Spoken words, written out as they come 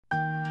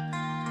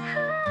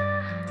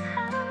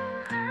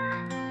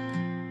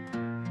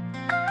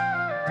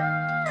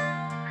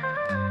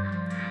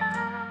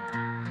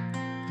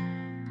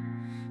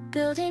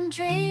Building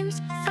dreams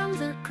from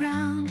the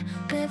ground,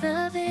 with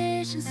a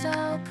vision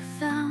so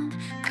profound.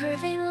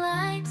 Curving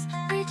lines,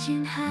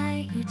 reaching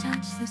high, you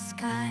touch the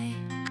sky.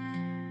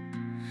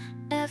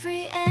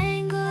 Every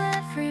angle,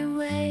 every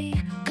way,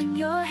 in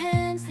your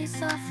hands they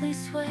softly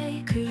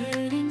sway.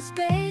 Creating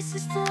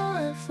spaces full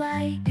of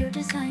light, your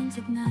designs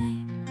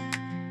ignite.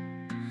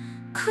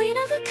 Queen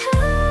of the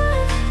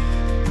curve,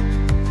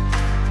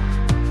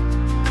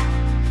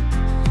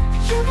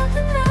 you got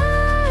the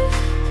nerve,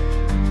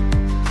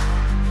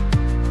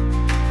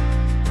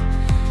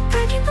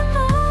 breaking the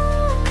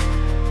mold.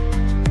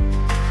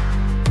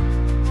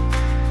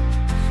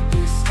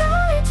 Your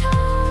story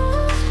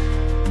told.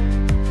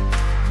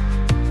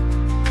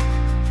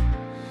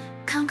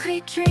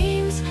 Concrete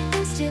dreams,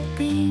 instant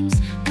beams,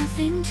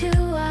 nothing too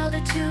wild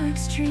or too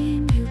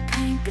extreme. You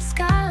paint the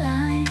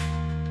skyline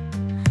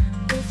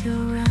with your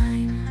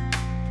rhyme.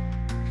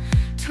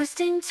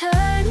 Twisting,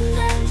 turn,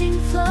 bending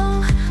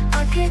flow,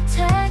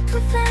 architect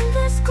with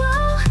endless glow.